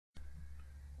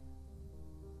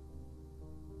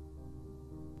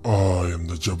I am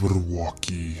the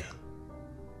Jabberwocky.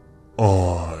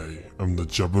 I am the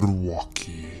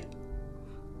Jabberwocky.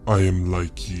 I am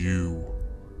like you.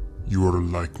 You are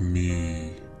like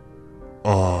me.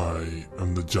 I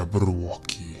am the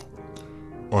Jabberwocky.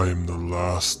 I am the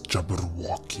last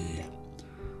Jabberwocky.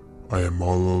 I am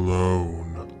all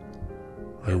alone.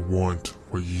 I want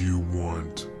what you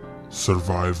want.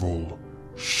 Survival,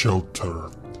 shelter,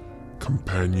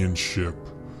 companionship.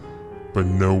 But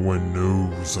no one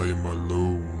knows I am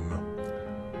alone.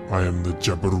 I am the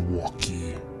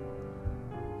Jabberwocky.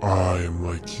 I am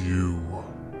like you.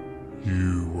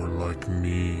 You are like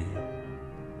me.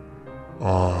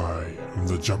 I am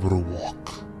the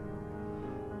Jabberwock.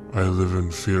 I live in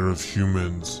fear of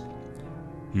humans.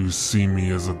 You see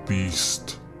me as a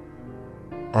beast.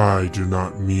 I do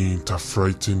not mean to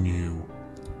frighten you.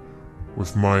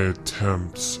 With my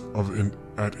attempts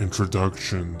at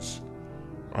introductions,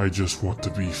 I just want to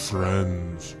be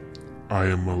friends. I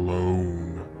am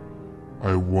alone.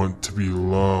 I want to be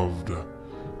loved.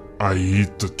 I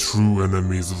eat the true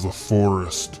enemies of the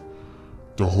forest,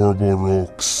 the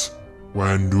Horborooks,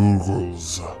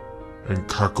 Wandugles, and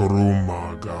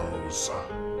Kakarumagals.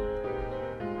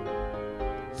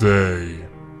 They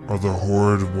are the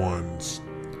horrid ones,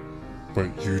 but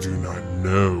you do not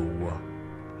know.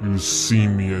 You see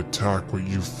me attack what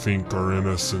you think are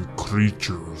innocent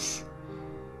creatures.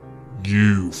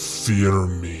 You fear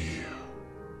me.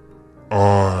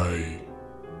 I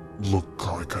look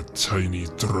like a tiny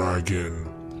dragon,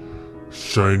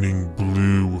 shining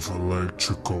blue with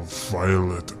electrical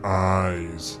violet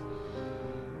eyes.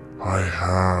 I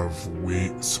have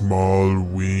small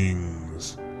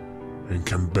wings and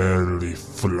can barely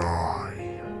fly.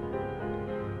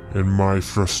 In my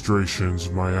frustrations,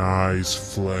 my eyes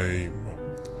flame.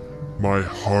 My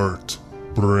heart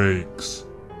breaks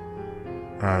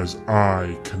as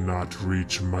I cannot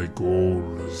reach my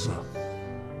goals.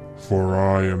 For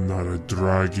I am not a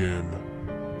dragon,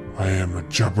 I am a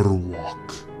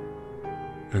Jabberwock,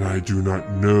 and I do not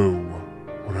know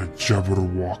what a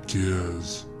Jabberwock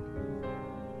is.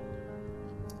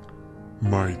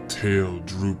 My tail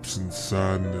droops in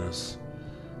sadness,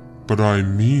 but I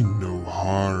mean no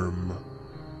harm.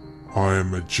 I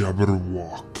am a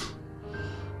Jabberwock.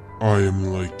 I am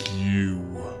like you.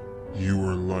 You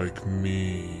are like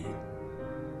me.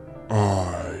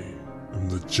 I am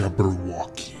the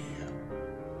Jabberwocky.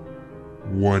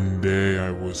 One day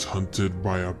I was hunted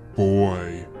by a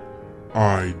boy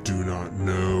I do not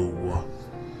know.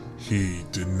 He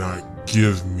did not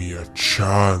give me a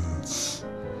chance,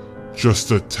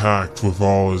 just attacked with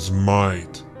all his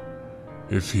might.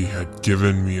 If he had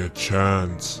given me a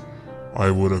chance,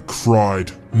 I would have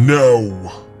cried,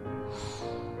 "No!"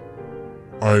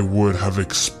 I would have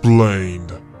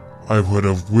explained, I would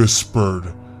have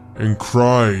whispered and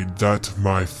cried that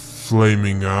my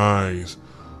flaming eyes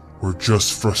were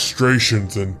just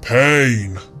frustrations and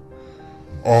pain.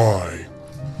 I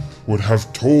would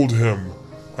have told him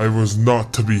I was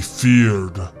not to be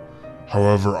feared.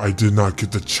 However, I did not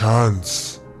get the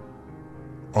chance.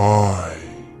 I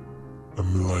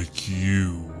am like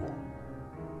you.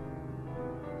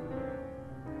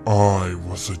 I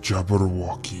was a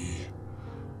Jabberwocky.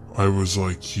 I was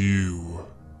like you.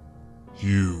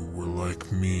 You were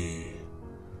like me.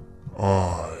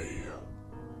 I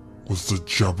was the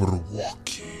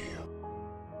Jabberwocky.